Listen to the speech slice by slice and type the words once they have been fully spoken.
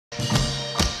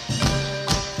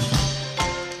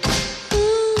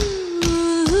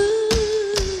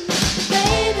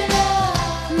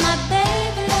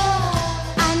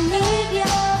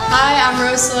I'm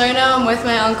Rose Salerno. I'm with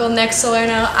my uncle Nick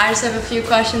Salerno. I just have a few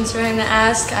questions for him to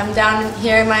ask. I'm down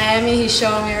here in Miami. He's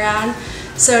showing me around.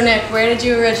 So Nick, where did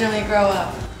you originally grow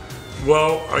up?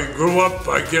 Well, I grew up,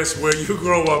 I guess, where you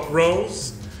grow up,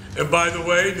 Rose. And by the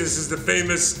way, this is the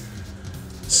famous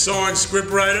song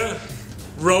scriptwriter,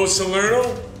 Rose Salerno.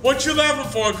 What you laughing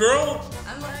for, girl?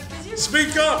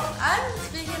 Speak up. I'm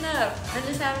speaking up. I'm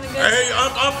just having a good time. Hey,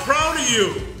 I'm proud of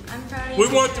you. I'm proud of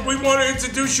you. We want to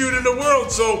introduce you to the world.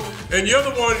 So, and you're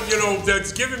the one, you know,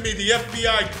 that's giving me the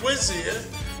FBI quiz here.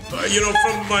 You know,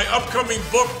 from my upcoming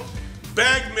book,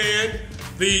 Bagman,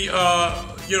 the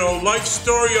you know, life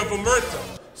story of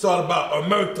OMERTA. It's all about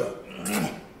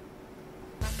OMERTA.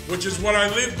 Which is what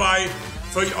I live by.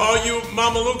 For all you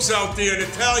mamalukes out there in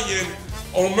Italian,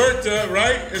 OMERTA,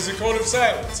 right, is a code of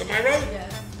silence. Am I right? Yeah.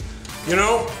 You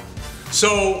know?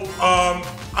 So,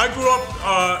 I grew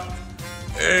up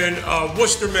in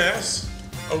Worcester, Mass,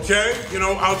 okay? You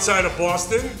know, outside of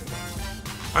Boston.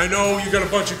 I know you got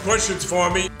a bunch of questions for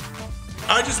me.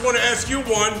 I just want to ask you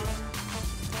one.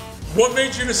 What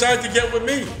made you decide to get with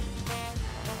me?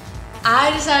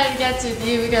 I decided to get with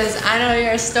you because I know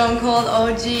you're a stone cold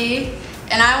OG,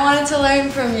 and I wanted to learn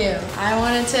from you. I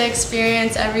wanted to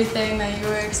experience everything that you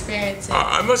were experiencing.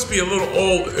 I must be a little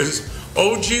old. Is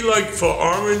OG like for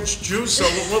orange juice? Or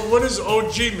what does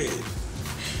OG mean?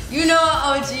 You know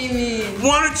what OG means.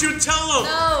 Why don't you tell him?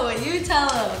 No, you tell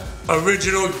him.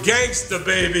 Original gangster,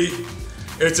 baby.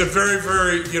 It's a very,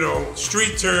 very, you know,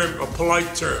 street term, a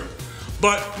polite term.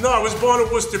 But no, I was born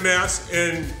in Worcester, Mass,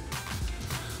 and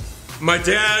my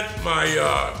dad,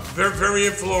 very, very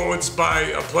influenced by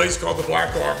a place called the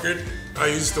Black Orchid. I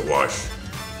used to wash.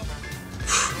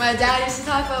 My dad used to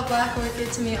talk about Black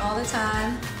Orchid to me all the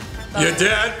time. Your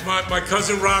dad, my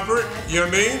cousin Robert, you know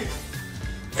what I mean?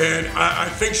 And I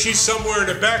think she's somewhere in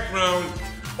the background,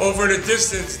 over in the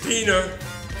distance, Dina.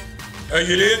 Are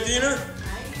you there, Dina?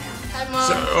 Hi, Mom.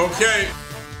 So, okay.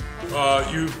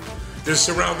 There's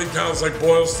surrounding towns like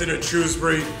Boylston and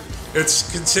Shrewsbury.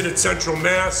 It's considered Central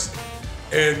Mass.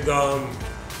 And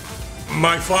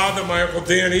my father, my Uncle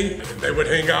Danny, they would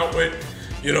hang out with,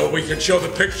 you know, we can show the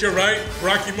picture, right?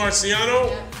 Rocky Marciano,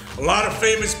 yeah. A lot of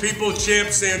famous people, Champ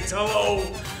Santello,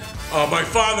 my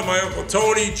father, my Uncle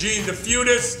Tony, Gene the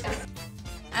Feudist.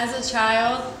 As a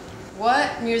child,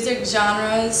 what music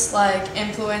genres like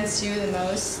influenced you the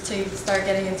most to start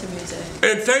getting into music?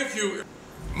 And thank you.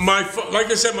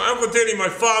 Like I said, my Uncle Danny, my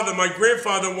father, my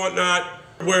grandfather and whatnot,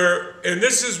 and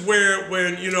this is where,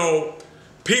 when, you know,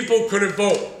 people couldn't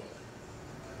vote.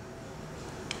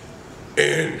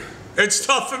 And it's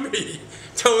tough for me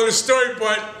telling the story,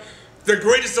 but the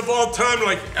greatest of all time,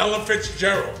 like Ella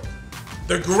Fitzgerald,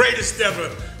 the greatest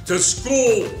ever to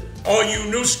school all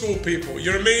you new school people,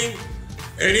 you know what I mean?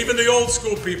 And even the old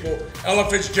school people, Ella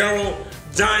Fitzgerald,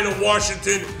 Dinah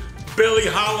Washington, Billie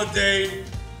Holiday.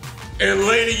 In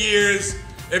later years,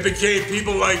 it became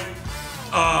people like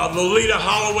Lolita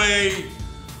Holloway,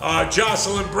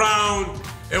 Jocelyn Brown,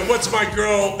 and what's my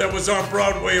girl that was on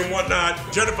Broadway and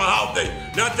whatnot, Jennifer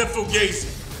Holiday, not the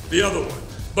Fugazi, the other one.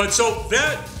 But so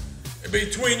that,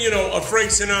 between, you know, a Frank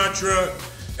Sinatra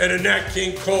and a Nat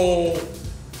King Cole,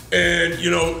 and,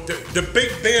 you know, the big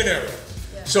band era.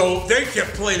 Yeah. So they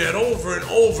kept playing that over and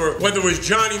over, whether it was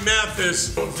Johnny Mathis,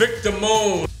 Vic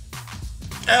Damone,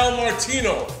 Al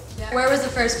Martino. Yeah. Where was the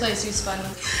first place you spun?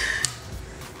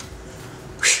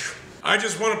 I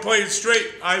just want to play it straight.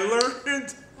 I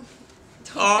learned,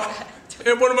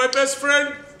 and one of my best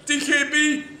friends,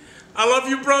 DKB, I love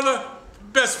you, brother,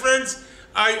 best friends.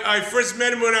 I first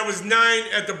met him when I was 9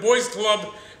 at the Boys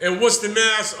Club in Worcester,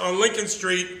 Mass on Lincoln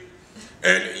Street.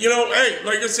 And, you know, hey,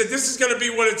 like I said, this is going to be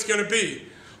what it's going to be.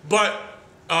 But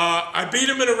I beat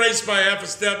him in a race by half a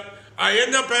step. I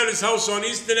end up at his house on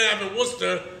Eastern Ave in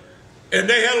Worcester, and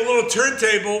they had a little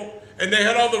turntable, and they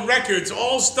had all the records,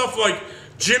 all stuff like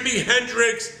Jimi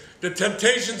Hendrix, The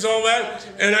Temptations, all that.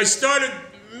 And I started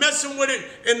messing with it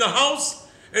in the house.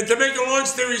 And to make a long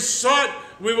story short,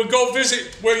 we would go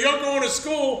visit where you're going to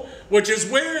school, which is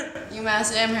where?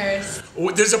 UMass Amherst.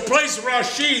 There's a place,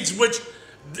 Rashid's, which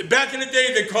back in the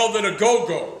day they called it a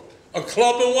go-go, a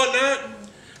club and whatnot.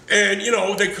 And, you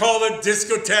know, they call it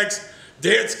discotheques,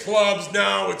 dance clubs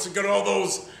now. It's got all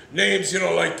those names, you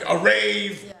know, like a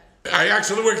rave. Yeah. I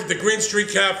actually work at the Green Street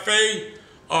Cafe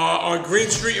on Green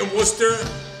Street in Worcester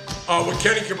with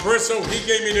Kenny Caprisso. He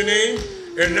gave me the name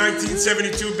in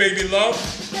 1972, Baby Love.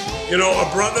 You know,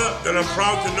 a brother that I'm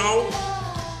proud to know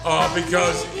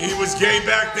because he was gay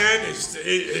back then.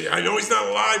 I know he's not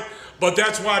alive, but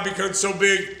that's why I become so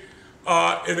big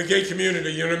in the gay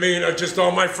community, you know what I mean? Just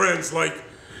all my friends, like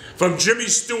from Jimmy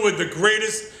Stewart, the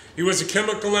greatest. He was a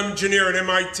chemical engineer at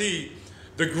MIT.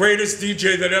 the greatest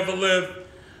DJ that ever lived,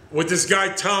 with this guy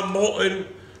Tom Moulton,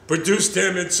 produced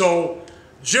him, and so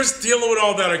just dealing with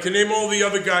all that, I can name all the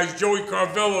other guys: Joey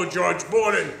Carvello, George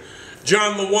Borden,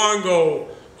 John Luongo,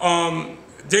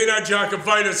 Dana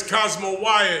Jacovitis, Cosmo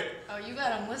Wyatt. Oh, you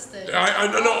got them listed. I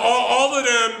know all of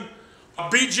them.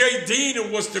 BJ Dean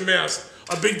in Worcester, Mass,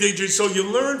 a big DJ. So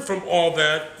you learn from all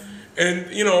that,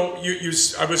 and you know,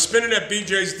 I was spinning at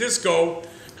BJ's Disco,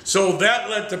 so that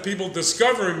led to people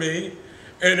discovering me.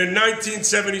 And in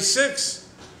 1976,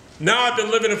 now I've been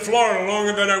living in Florida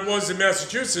longer than I was in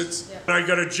Massachusetts, and I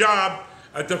got a job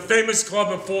at the famous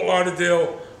club in Fort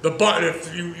Lauderdale, The Button.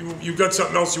 If you got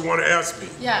something else you want to ask me.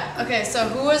 Yeah. Okay. So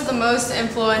who was the most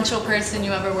influential person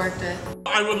you ever worked with?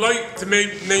 I would like to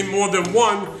name more than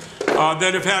one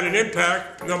that have had an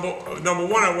impact. Number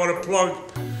one, I want to plug,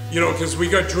 you know, because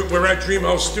we're at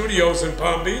Dreamhouse Studios in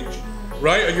Palm Beach,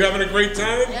 right? Are you having a great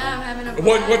time? Yeah, I'm having a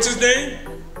blast. What's his name?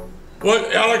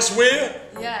 What, Alex Weir?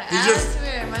 Yeah, Alex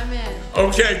Weir, my man.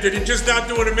 Okay, did he just not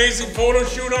do an amazing photo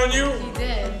shoot on you? He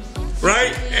did.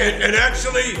 Right? Yeah. And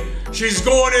actually, she's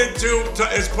going into,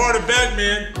 as part of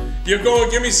Bagman, you're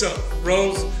going, give me some,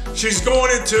 Rose. She's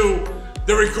going into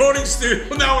the recording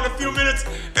studio now in a few minutes,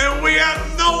 and we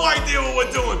have no idea what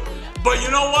we're doing. But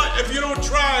you know what? If you don't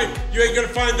try, you ain't gonna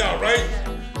find out, right?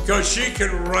 Because she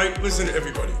can write, listen to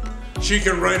everybody, she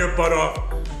can write her butt off.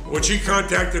 When she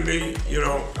contacted me, you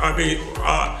know, I mean,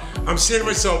 I'm saying to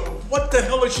myself, what the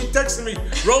hell is she texting me?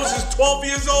 Rose is 12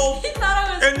 years old,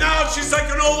 and now she's like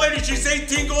an old lady. She's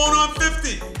 18 going on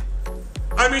 50.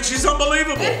 I mean, she's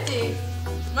unbelievable. 50?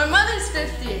 My mother's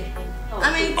 50.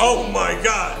 I mean, oh my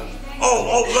God.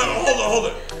 Hold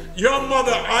on. Your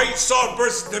mother, I saw a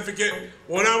birth certificate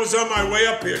when I was on my way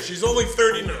up here. She's only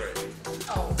 39.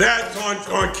 Oh. That's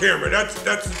on camera. That's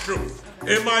the truth.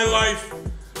 In my life,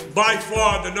 by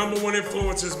far, the #1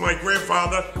 influence is my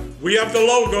grandfather. We have the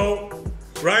logo,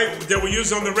 right, that we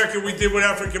use on the record we did with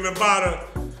African Mbata.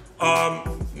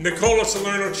 Nicola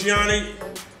Salerno Ciani.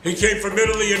 He came from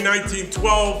Italy in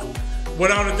 1912.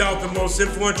 Without a doubt, the most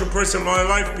influential person in my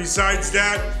life. Besides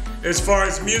that, as far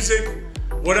as music,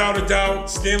 without a doubt,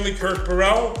 Stanley Kirk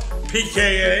Burrell,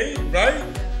 PKA, right?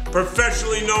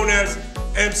 Professionally known as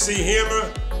MC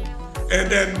Hammer. And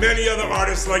then many other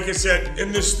artists, like I said,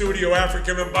 in the studio,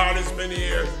 African Mbata's been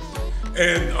here.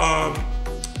 And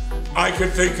I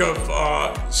could think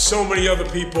of so many other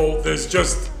people. There's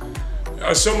just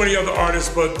so many other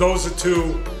artists, but those are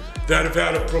two that have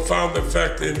had a profound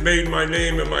effect and made my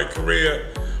name and my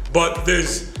career. But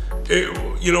there's,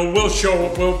 you know,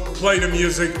 we'll play the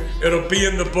music, it'll be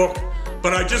in the book.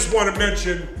 But I just want to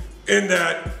mention in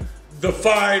that the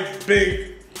 5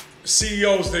 big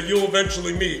CEOs that you'll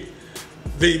eventually meet.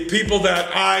 The people that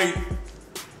I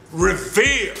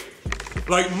revere,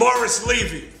 like Morris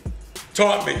Levy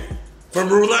taught me from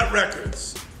Roulette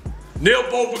Records, Neil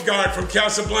Beauregard from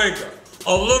Casablanca,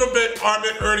 a little bit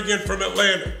Armin Erdogan from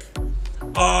Atlantic,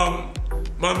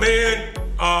 my man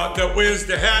that wears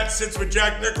the hat, sits with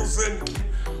Jack Nicholson,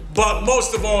 but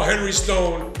most of all Henry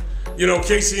Stone, you know,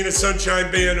 Casey and the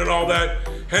Sunshine Band and all that.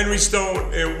 Henry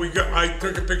Stone, and I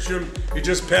took a picture of him, he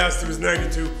just passed, he was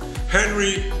 92.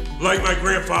 Henry, like my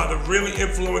grandfather, really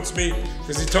influenced me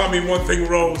because he taught me one thing,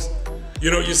 Rose. You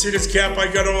know, you see this cap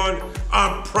I got on?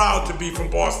 I'm proud to be from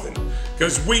Boston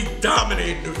because we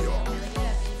dominate New York.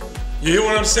 You hear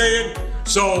what I'm saying?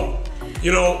 So,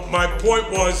 you know, my point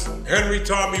was, Henry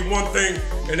taught me one thing,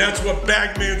 and that's what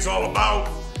Bagman's all about.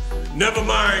 Never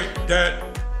mind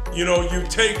that, you know, you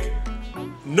take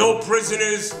no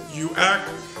prisoners, you act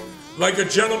like a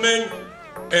gentleman,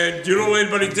 and you don't let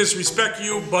anybody disrespect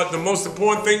you, but the most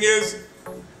important thing is,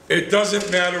 it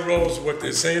doesn't matter, Rose, what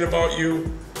they're saying about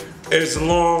you, as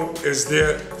long as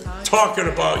they're talking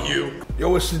about you. Yo,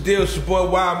 what's the deal? It's your boy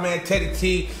Wild Man Teddy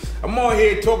T. I'm on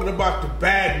here talking about the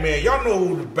Bagman. Y'all know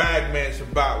who the Bagman's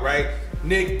about, right?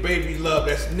 Nick Baby Love.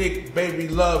 That's Nick Baby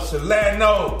Love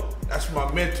Solano. That's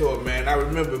my mentor, man. I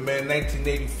remember, man,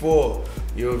 1984.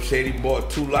 You know what I'm saying? He bought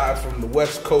 2 lives from the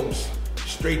West Coast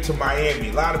straight to Miami.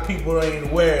 A lot of people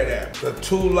ain't aware of that. The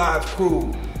 2 Live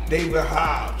crew, David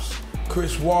Hobbs,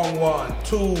 Chris Wong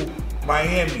to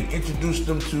Miami, introduced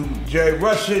them to Jerry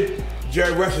Rushing.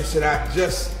 Jerry Rushing said, I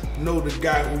just know the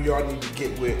guy who y'all need to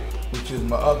get with, which is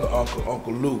my other uncle,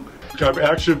 Uncle Luke. I've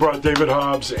actually brought David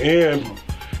Hobbs and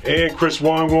Chris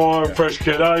Wong, Fresh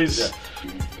Kid Ice.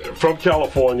 From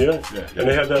California, and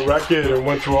they had that record and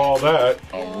went through all that.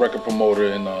 A record promoter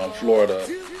in Florida,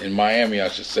 in Miami I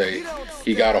should say,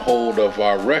 he got a hold of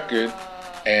our record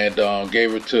and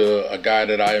gave it to a guy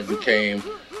that I became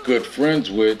good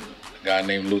friends with, a guy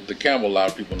named Luther Campbell. A lot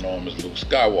of people know him as Luke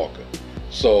Skywalker.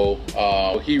 So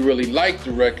he really liked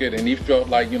the record, and he felt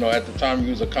like, you know, at the time he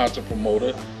was a concert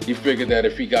promoter, he figured that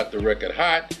if he got the record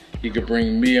hot, he could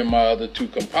bring me and my other two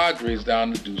compadres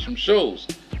down to do some shows.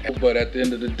 But at the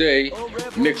end of the day,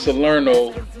 Nick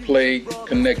Salerno played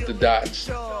Connect the Dots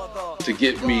to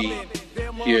get me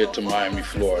here to Miami,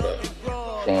 Florida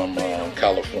from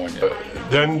California.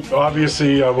 Then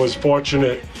obviously I was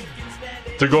fortunate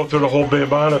to go through the whole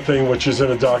Bambana thing, which is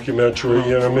in a documentary,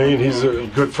 you know what I mean? He's a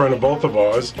good friend of both of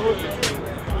ours.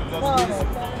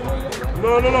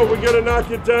 No, we gotta knock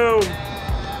it down.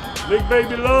 Nick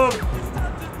Baby Love.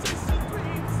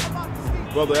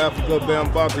 Brother Africa,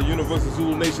 Bambata, Universal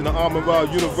Zulu Nation, the Armor,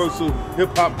 Universal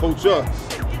Hip Hop Culture.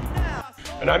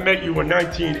 And I met you in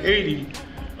 1980.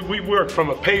 We worked from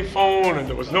a payphone, and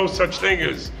there was no such thing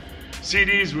as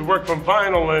CDs. We worked from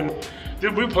vinyl, and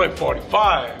we were playing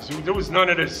 45s. There was none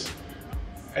of this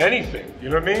anything, you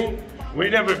know what I mean? We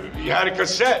never had a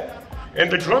cassette. And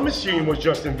the drum machine was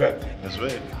just invented. That's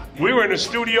right. We were in a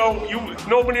studio,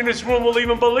 nobody in this room will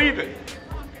even believe it.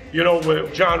 You know,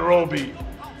 with John Roby.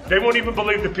 They won't even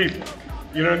believe the people.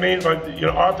 You know what I mean? But, you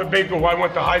know, Arthur Baker, who I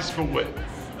went to high school with.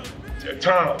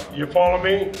 Tom, you follow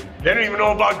me? They don't even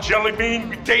know about Jelly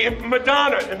Bean dating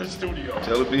Madonna in the studio.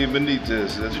 Jelly Bean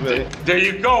Benitez, that's right. There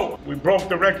you go. We broke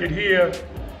the record here,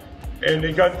 and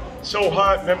it got so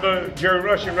hot. Remember Jerry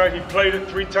Rushing, right? He played it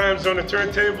 3 times on the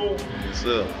turntable. Yes,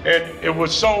 sir. And it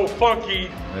was so funky.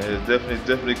 And it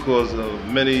definitely caused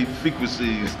many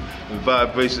frequencies and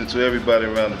vibrations to everybody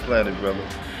around the planet, brother.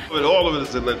 But all of it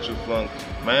is electro funk.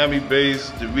 Miami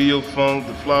bass, the Rio funk,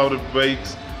 the Florida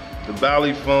breaks, the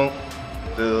Valley funk,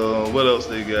 the what else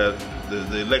they got?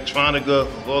 The electronica,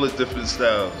 all the different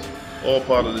styles. All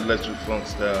part of the electro funk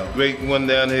style. Great one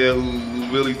down here who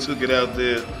really took it out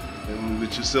there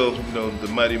with yourself, you know, the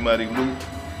Mighty Lou.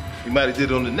 He might have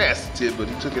did it on the nasty tip, but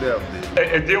he took it out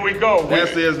there. And there we go.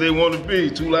 Nasty as they want to be,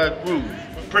 2 Live Crew.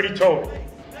 Pretty Tony.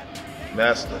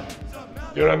 Master.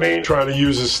 You know what I mean? Trying to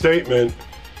use a statement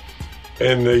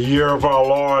in the year of our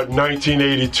Lord,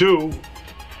 1982,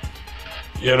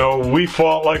 you know, we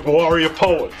fought like warrior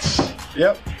poets.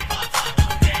 Yep.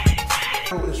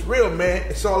 It's real, man.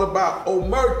 It's all about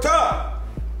OMERTA.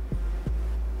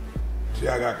 See,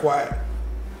 I got quiet.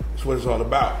 That's what it's all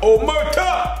about.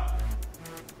 OMERTA.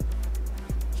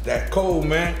 It's that code,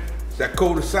 man. It's that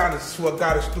code of silence. It's what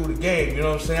got us through the game. You know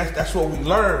what I'm saying? That's what we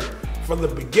learned from the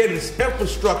beginning. It's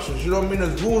infrastructures. You know what I mean?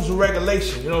 There's rules and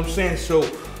regulations. You know what I'm saying? So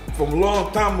from a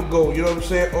long time ago, you know what I'm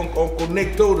saying? Uncle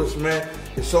Nick told us, man.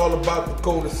 It's all about the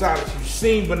code of silence. You've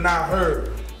seen but not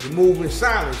heard. You move in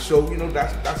silence. So, you know,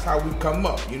 that's how we come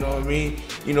up. You know what I mean?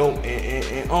 You know,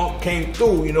 and Unc came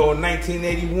through, you know, in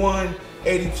 1981,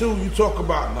 82, you talk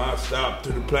about non-stop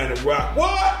to the planet rock.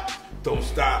 What? Don't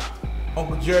stop.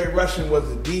 Uncle Jerry Rushing was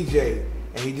a DJ,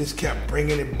 and he just kept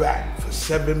bringing it back for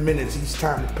 7 minutes each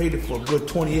time. He paid it for a good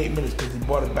 28 minutes because he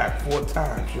brought it back 4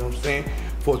 times. You know what I'm saying?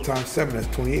 4 times 7, that's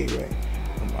 28, right?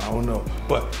 I don't know.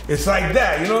 But it's like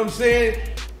that, you know what I'm saying?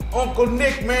 Uncle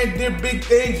Nick, man, did big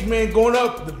things, man, going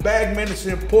up. The bag man is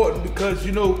important because,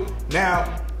 you know,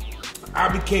 now I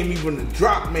became even the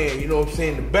drop man, you know what I'm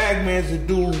saying? The bag man's the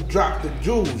dude who dropped the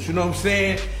jewels, you know what I'm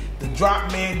saying? The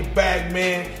drop man, the bag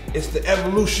man, it's the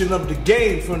evolution of the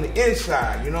game from the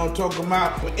inside, you know what I'm talking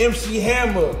about? From MC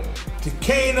Hammer to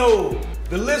Kano,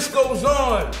 the list goes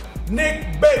on.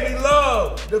 Nick Baby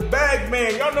Love, the bag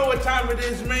man. Y'all know what time it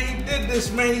is, man. He did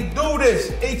this, man. He do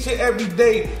this each and every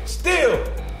day. Still,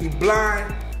 he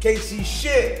blind, can't see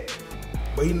shit,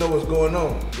 but he know what's going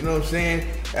on. You know what I'm saying?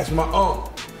 That's my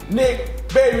uncle. Nick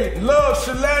Baby Love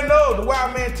Salerno, the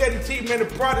wild man Teddy T, man, the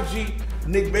prodigy.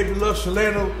 Nick Baby Love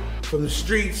Salerno, from the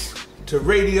streets to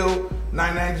radio,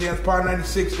 99 Jams, Power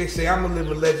 96. They say I'm a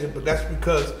living legend, but that's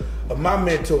because of my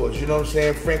mentors. You know what I'm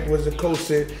saying? Frank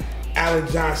Wizard-Cosin, Alan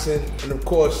Johnson, and of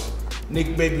course,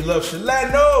 Nick Baby Love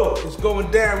Salerno. It's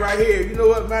going down right here. You know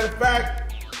what, matter of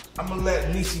fact, I'm gonna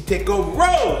let Nisi take over.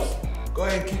 Rose, go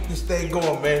ahead and keep this thing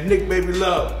going, man. Nick Baby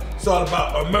Love, it's all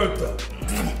about OMERTA.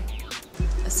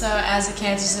 So as a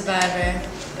cancer survivor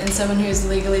and someone who's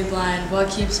legally blind, what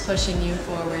keeps pushing you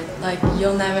forward? Like,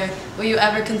 will you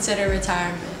ever consider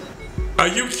retirement? Are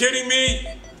you kidding me?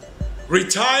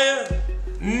 Retire?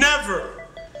 Never.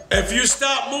 If you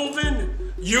stop moving,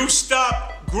 you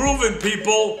stop grooving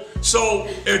people. So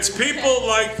it's people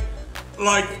like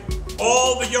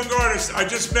all the young artists. I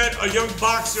just met a young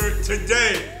boxer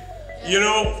today. You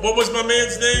know, what was my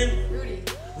man's name? Rudy.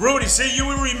 Rudy, see, you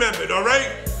remembered, all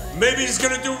right? Maybe he's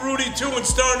gonna do Rudy too and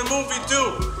star in the movie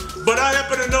too. But I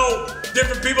happen to know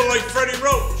different people like Freddie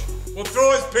Roach. We'll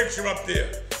throw his picture up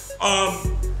there.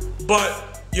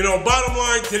 But, you know, bottom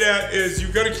line to that is you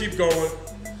gotta keep going.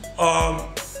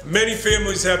 Many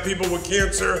families have people with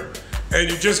cancer, and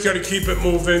you just got to keep it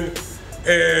moving.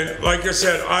 And like I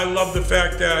said, I love the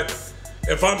fact that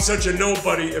if I'm such a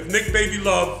nobody, if Nick Baby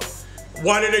Love,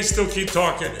 why do they still keep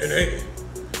talking and hating?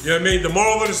 You know what I mean? The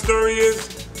moral of the story is,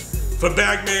 for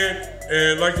Bagman,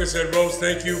 and like I said, Rose,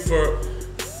 thank you for,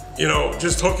 you know,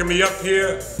 just hooking me up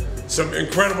here. Some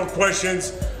incredible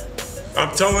questions.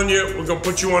 I'm telling you, we're gonna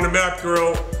put you on the map,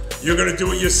 girl. You're gonna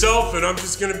do it yourself, and I'm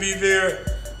just gonna be there,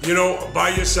 you know, by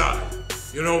your side,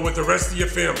 you know, with the rest of your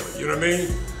family, you know what I mean?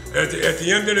 At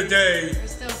the end of the day, we're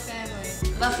still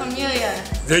family. La familia.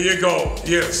 There you go,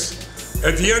 yes.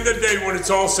 At the end of the day, when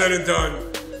it's all said and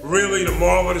done, really the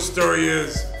moral of the story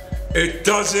is, it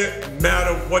doesn't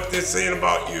matter what they're saying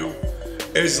about you,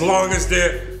 as long as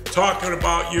they're talking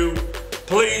about you.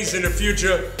 Please, in the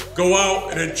future, go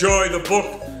out and enjoy the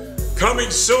book.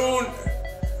 Coming soon,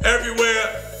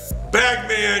 everywhere,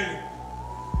 Bagman,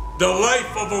 The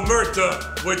Life of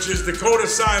OMERTA, which is the code of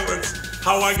silence,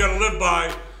 how I gotta live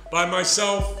by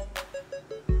myself,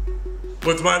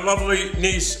 with my lovely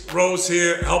niece, Rose,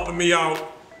 here, helping me out.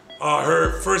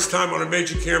 Her first time on a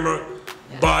major camera,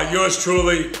 by yours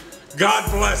truly.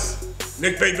 God bless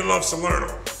Nick Baby Love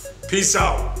Salerno. Peace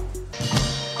out.